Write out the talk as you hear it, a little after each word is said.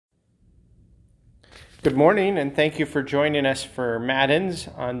Good morning, and thank you for joining us for Matins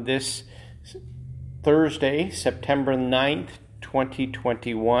on this Thursday, September 9th,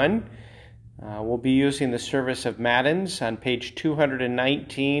 2021. We'll be using the service of Matins on page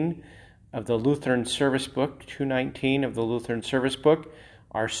 219 of the Lutheran Service Book, 219 of the Lutheran Service Book.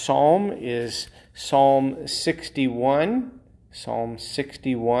 Our psalm is Psalm 61,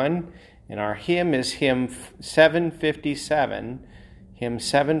 and our hymn is hymn 757, Hymn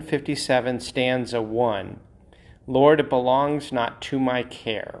 757, stanza 1. Lord, it belongs not to my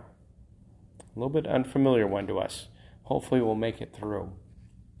care. A little bit unfamiliar one to us. Hopefully we'll make it through.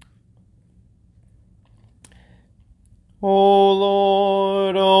 O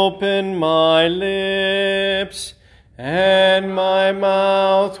Lord, open my lips, and my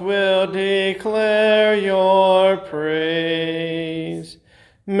mouth will declare your praise.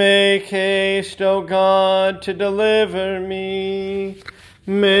 Make haste, O God, to deliver me.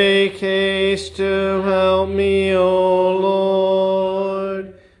 Make haste to help me, O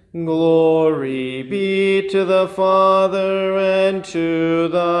Lord. Glory be to the Father, and to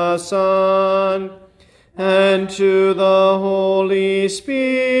the Son, and to the Holy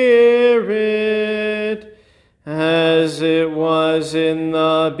Spirit, as it was in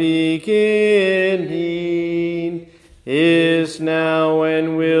the beginning, is now,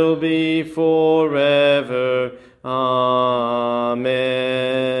 and will be forever. Amen.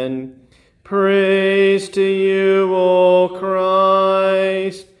 Praise to you, O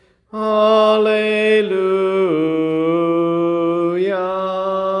Christ. Alleluia.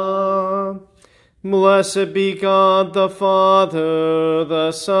 Blessed be God the Father,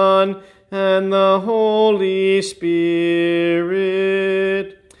 the Son, and the Holy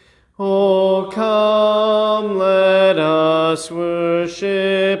Spirit. O come, let us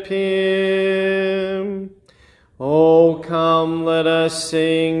worship him. O come, let us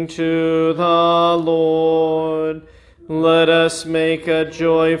sing to the Lord. Let us make a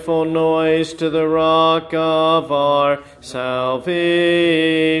joyful noise to the rock of our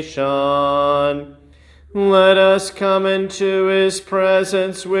salvation. Let us come into his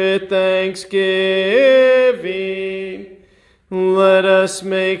presence with thanksgiving. Let us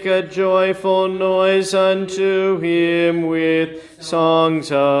make a joyful noise unto him with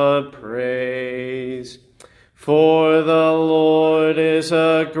songs of praise. For the Lord is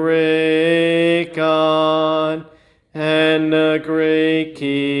a great God, and a great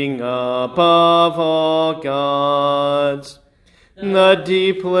King above all gods. The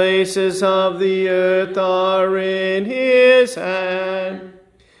deep places of the earth are in his hand.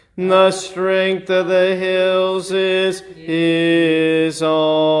 The strength of the hills is his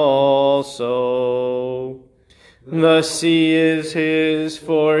also. The sea is his,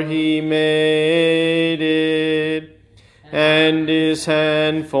 for he made it, and his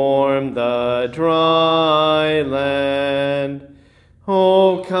hand formed the dry land.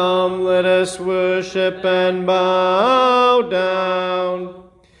 Oh, come, let us worship and bow down.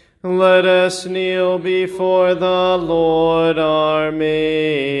 Let us kneel before the Lord our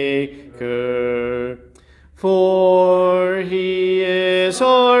Maker. For he is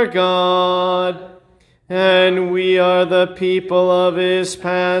our God, and we are the people of his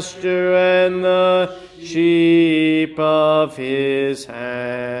pasture and the sheep of his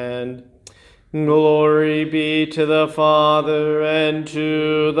hand. Glory be to the Father, and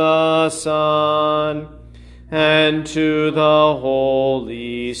to the Son, and to the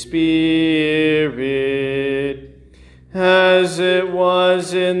Holy Spirit, as it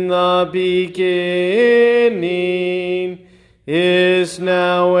was in the beginning, is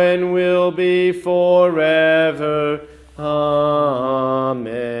now, and will be forever.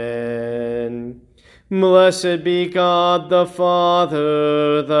 Amen. Blessed be God the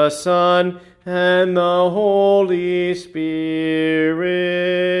Father, the Son, and the Holy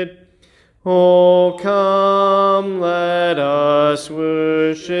Spirit. O come, let us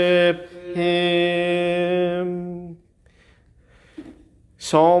worship him.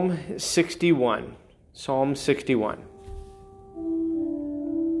 Psalm 61. Psalm 61.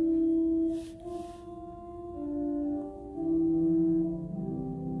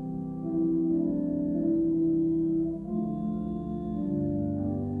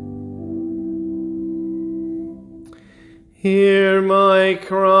 Hear my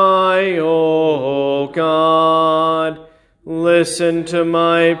cry, O God. Listen to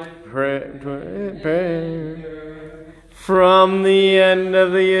my prayer. From the end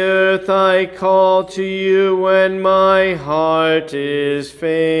of the earth I call to you when my heart is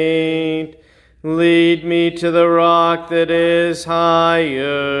faint. Lead me to the rock that is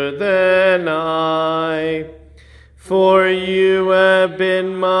higher than I. For you have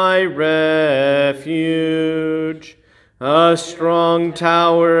been my refuge, a strong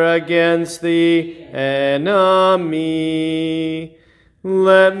tower against the enemy.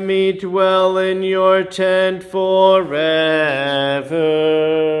 Let me dwell in your tent forever.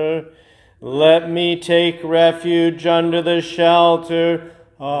 Let me take refuge under the shelter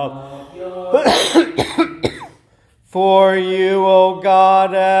of For you, O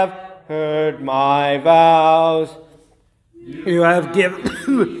God, have heard my vows. You have given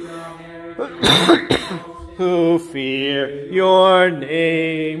who fear your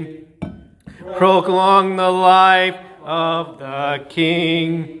name. Prolong the life of the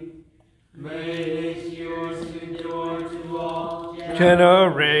King. May his yours endure to all generations.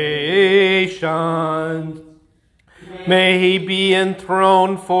 May he be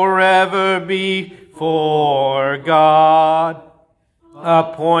enthroned forever before God.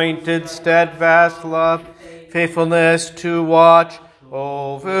 Appointed steadfast love, faithfulness to watch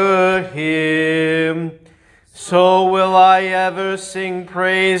over him. So will I ever sing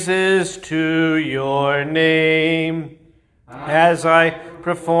praises to your name, as I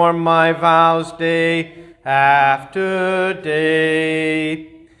perform my vows day after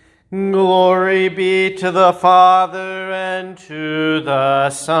day. Glory be to the Father, and to the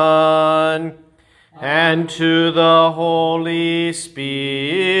Son, and to the Holy Spirit,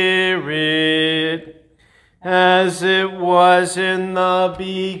 as it was in the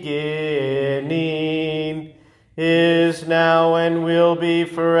beginning, is now, and will be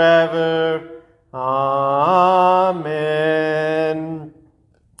forever. Amen.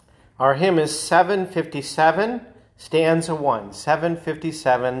 Our hymn is 757, stanza 1.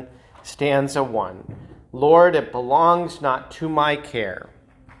 757, stanza 1. Lord, it belongs not to my care.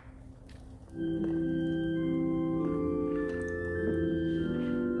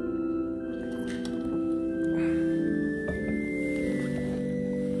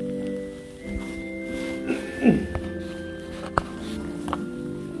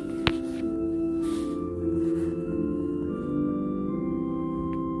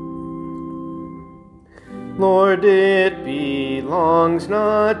 Lord, it belongs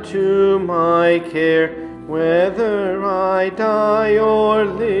not to my care whether I die or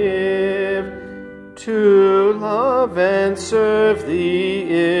live. To love and serve thee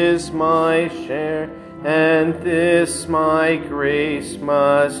is my share, and this my grace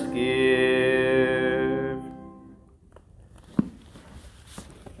must give.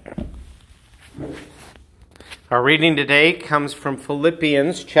 Our reading today comes from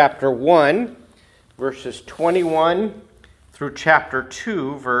Philippians chapter 1, verses 21 through chapter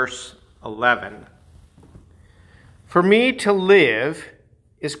 2, verse 11. For me to live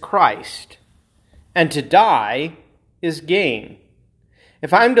is Christ, and to die is gain.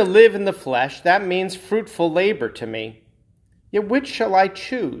 If I'm to live in the flesh, that means fruitful labor to me. Yet which shall I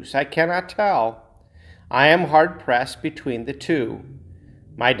choose? I cannot tell. I am hard-pressed between the two.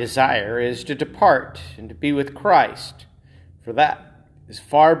 My desire is to depart and to be with Christ, for that is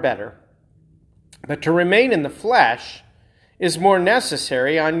far better. But to remain in the flesh is more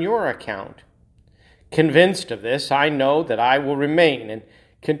necessary on your account. Convinced of this, I know that I will remain and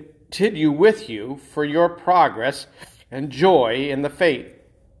continue with you for your progress and joy in the faith,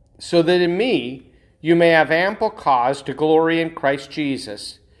 so that in me you may have ample cause to glory in Christ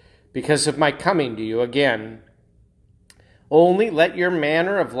Jesus, because of my coming to you again. Only let your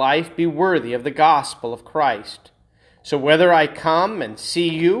manner of life be worthy of the gospel of Christ, so whether I come and see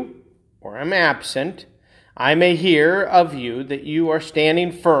you or am absent, I may hear of you that you are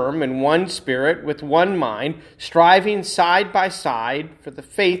standing firm in one spirit with one mind, striving side by side for the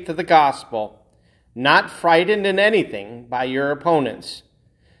faith of the gospel, not frightened in anything by your opponents.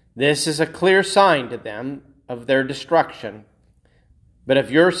 This is a clear sign to them of their destruction, but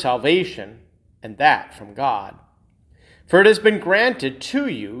of your salvation, and that from God. For it has been granted to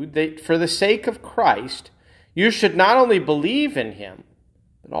you that for the sake of Christ you should not only believe in him,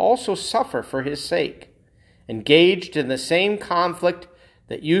 but also suffer for his sake, engaged in the same conflict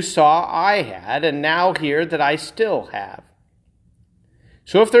that you saw I had and now hear that I still have.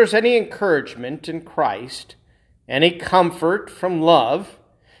 So if there's any encouragement in Christ, any comfort from love,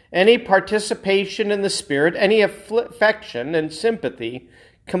 any participation in the Spirit, any affection and sympathy,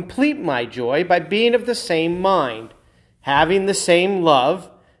 complete my joy by being of the same mind, having the same love,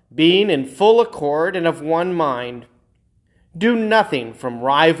 being in full accord and of one mind. Do nothing from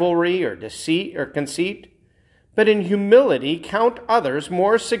rivalry or deceit or conceit, but in humility count others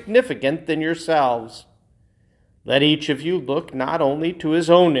more significant than yourselves. Let each of you look not only to his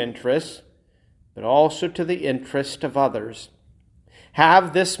own interests, but also to the interest of others.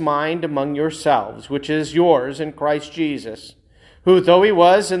 Have this mind among yourselves, which is yours in Christ Jesus, who, though he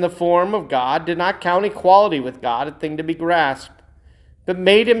was in the form of God, did not count equality with God a thing to be grasped, but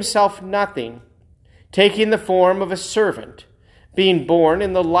made himself nothing, taking the form of a servant, being born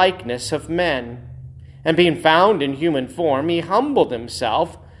in the likeness of men. And being found in human form, he humbled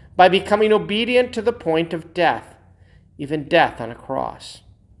himself by becoming obedient to the point of death, even death on a cross.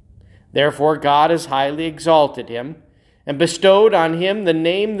 Therefore God has highly exalted him and bestowed on him the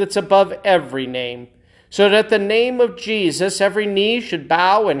name that's above every name, so that at the name of Jesus every knee should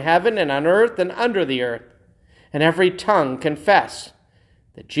bow in heaven and on earth and under the earth, and every tongue confess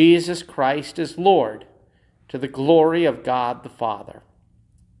that Jesus Christ is Lord, to the glory of God the Father.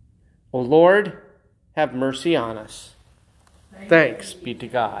 O Lord, have mercy on us. Thanks be to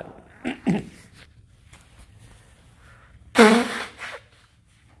God.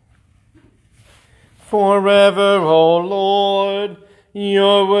 Forever, O Lord,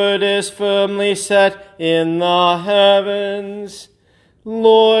 your word is firmly set in the heavens.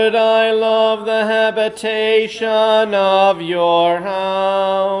 Lord, I love the habitation of your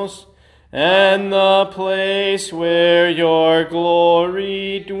house, and the place where your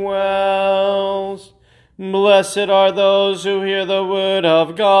glory dwells. Blessed are those who hear the word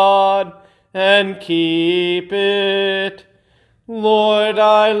of God and keep it. Lord,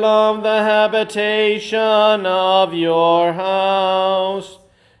 I love the habitation of your house,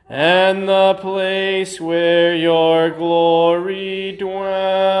 and the place where your glory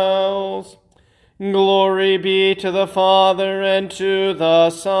dwells. Glory be to the Father, and to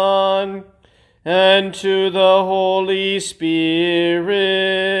the Son, and to the Holy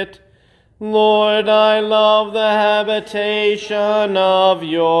Spirit. Lord, I love the habitation of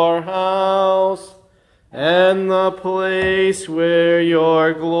your house, and the place where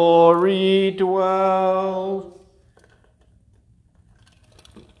your glory dwells.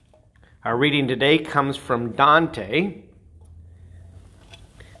 Our reading today comes from Dante.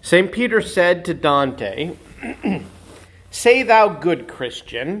 St. Peter said to Dante, "Say thou, good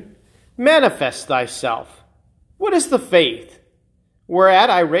Christian, manifest thyself. What is the faith? Whereat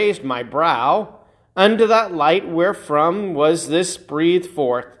I raised my brow unto that light wherefrom was this breathed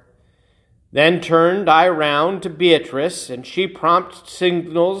forth. Then turned I round to Beatrice, and she prompt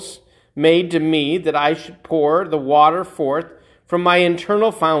signals made to me that I should pour the water forth from my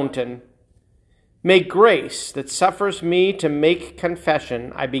internal fountain. May grace that suffers me to make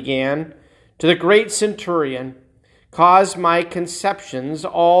confession, I began, to the great centurion, cause my conceptions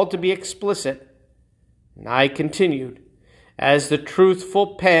all to be explicit. And I continued, as the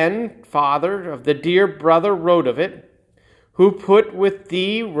truthful pen, Father, of the dear brother wrote of it, who put with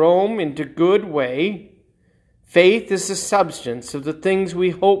thee Rome into good way. Faith is the substance of the things we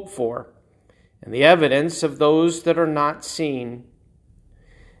hope for, and the evidence of those that are not seen.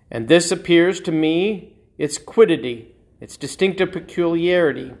 And this appears to me its quiddity, its distinctive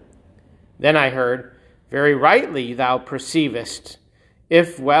peculiarity. Then I heard, very rightly thou perceivest,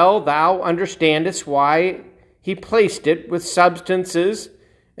 if well thou understandest why he placed it with substances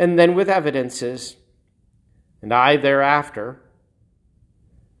and then with evidences. And I thereafter,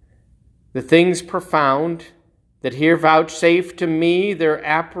 the things profound that here vouchsafe to me their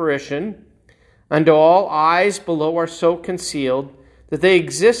apparition, unto all eyes below are so concealed, that they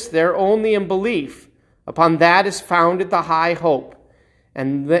exist there only in belief. Upon that is founded the high hope,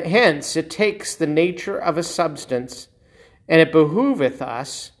 and hence it takes the nature of a substance. And it behooveth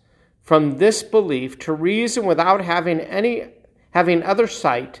us from this belief to reason without having other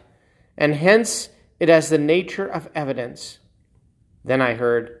sight, and hence it has the nature of evidence. Then I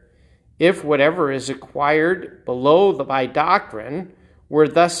heard, if whatever is acquired below by doctrine were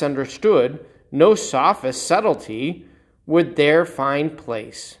thus understood, no sophist subtlety would there find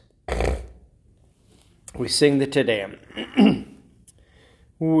place. We sing the Te Deum.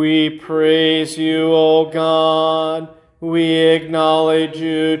 We praise you, O God. We acknowledge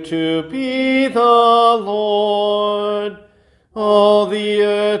you to be the Lord. All the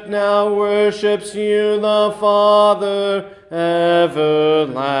earth now worships you, the Father everlasting.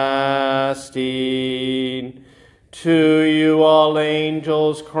 To you all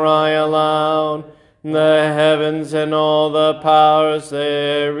angels cry aloud, the heavens and all the powers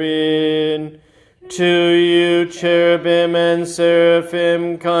therein. To you cherubim and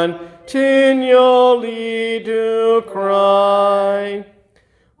seraphim continually do cry,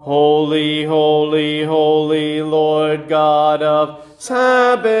 Holy, holy, holy, Lord God of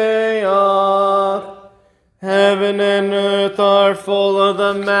Sabaoth. Heaven and earth are full of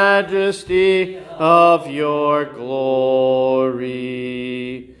the majesty of your glory.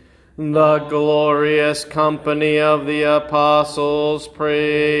 The glorious company of the apostles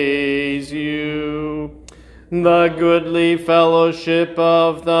praise you. The goodly fellowship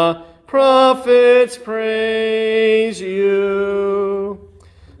of the prophets praise you.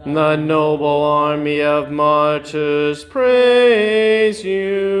 The noble army of martyrs praise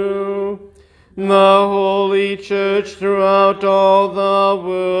you. The Holy Church throughout all the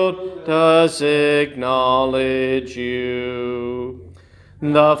world does acknowledge you.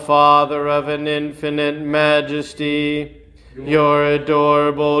 The Father of an infinite majesty, your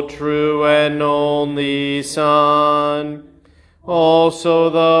adorable, true, and only Son, also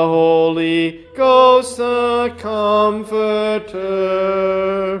the Holy Ghost, the Comforter.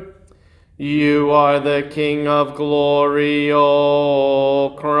 You are the King of glory,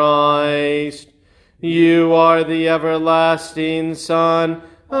 O Christ. You are the everlasting Son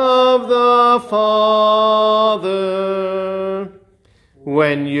of the Father.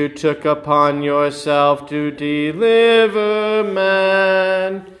 When you took upon yourself to deliver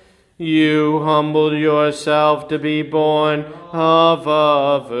man, you humbled yourself to be born of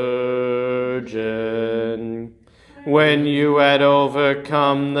a virgin. When you had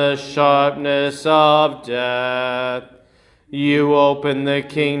overcome the sharpness of death, you opened the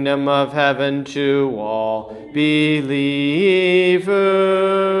kingdom of heaven to all believers.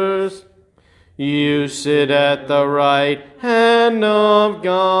 You sit at the right hand of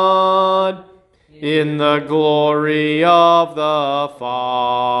God in the glory of the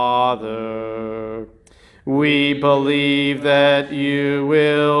Father. We believe that you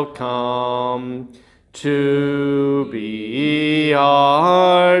will come to be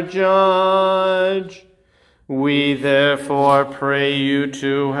our judge. We therefore pray you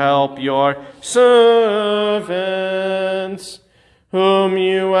to help your servants, whom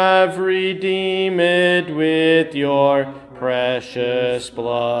you have redeemed with your precious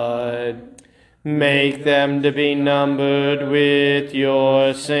blood. Make them to be numbered with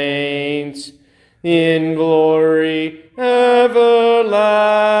your saints in glory everlasting.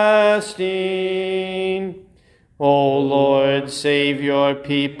 O Lord, save your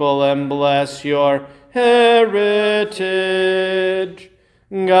people and bless your heritage.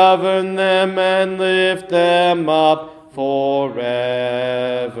 Govern them and lift them up forever.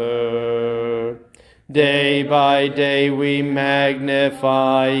 Day by day we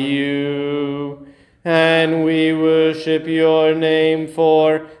magnify you, and we worship your name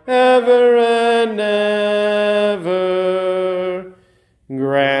forever and ever.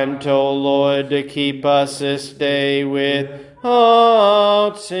 Grant, O Lord, to keep us this day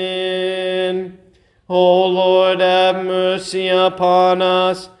without sin. O Lord, have mercy upon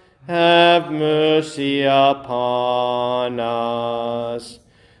us. Have mercy upon us.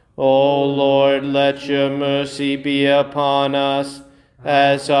 O Lord, let your mercy be upon us,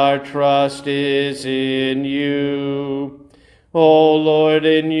 as our trust is in you. O Lord,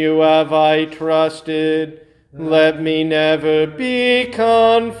 in you have I trusted. Let me never be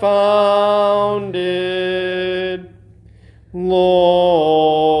confounded.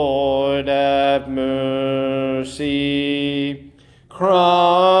 Lord, have mercy.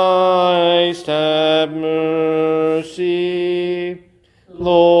 Christ, have mercy.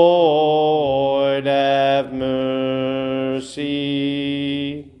 Lord, have mercy.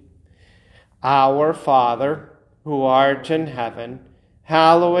 Our Father, who art in heaven,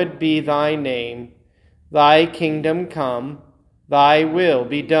 hallowed be thy name. Thy kingdom come, thy will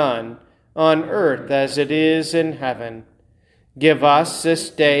be done, on earth as it is in heaven. Give us this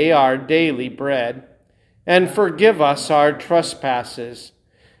day our daily bread, and forgive us our trespasses,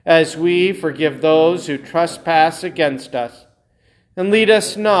 as we forgive those who trespass against us. And lead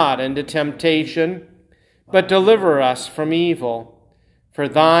us not into temptation, but deliver us from evil. For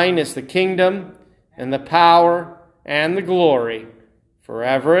thine is the kingdom, and the power, and the glory,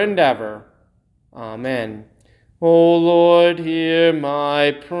 forever and ever. Amen. O Lord, hear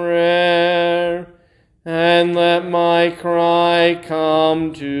my prayer, and let my cry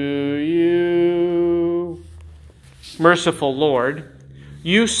come to you. Merciful Lord,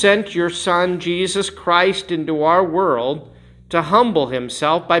 you sent your Son, Jesus Christ, into our world to humble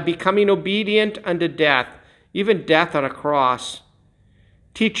himself by becoming obedient unto death, even death on a cross.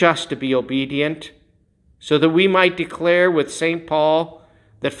 Teach us to be obedient, so that we might declare with St. Paul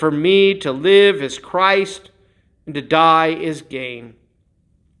that for me to live is Christ and to die is gain,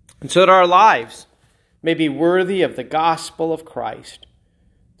 and so that our lives may be worthy of the gospel of Christ.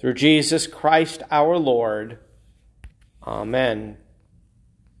 Through Jesus Christ our Lord. Amen.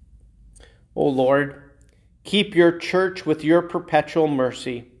 O Lord, keep your church with your perpetual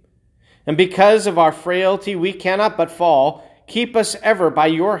mercy. And because of our frailty, we cannot but fall. Keep us ever by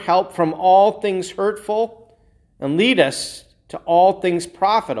your help from all things hurtful, and lead us to all things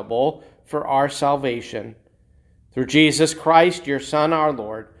profitable for our salvation. Through Jesus Christ, your Son, our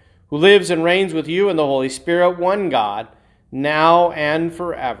Lord, who lives and reigns with you in the Holy Spirit, one God, now and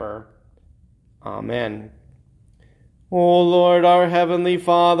forever. Amen. O Lord, our heavenly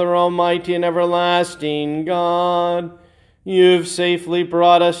Father, almighty and everlasting God, you've safely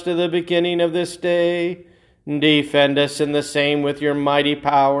brought us to the beginning of this day. Defend us in the same with your mighty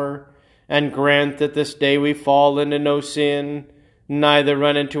power, and grant that this day we fall into no sin, neither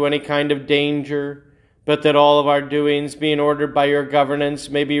run into any kind of danger, but that all of our doings, being ordered by your governance,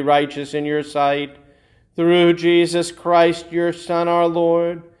 may be righteous in your sight. Through Jesus Christ, your Son, our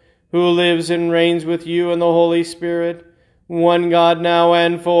Lord, who lives and reigns with you in the Holy Spirit, one God, now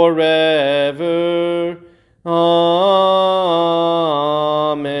and forever. Amen.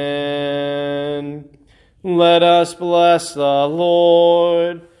 Let us bless the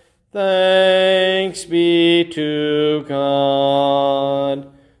Lord. Thanks be to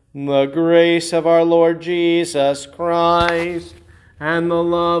God. The grace of our Lord Jesus Christ, and the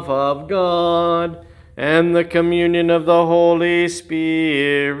love of God, and the communion of the Holy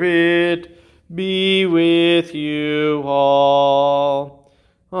Spirit be with you all.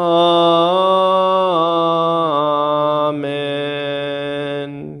 Amen.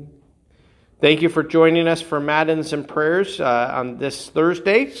 Thank you for joining us for Matins and Prayers on this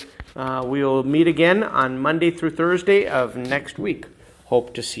Thursday. We will meet again on Monday through Thursday of next week.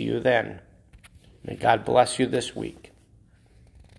 Hope to see you then. May God bless you this week.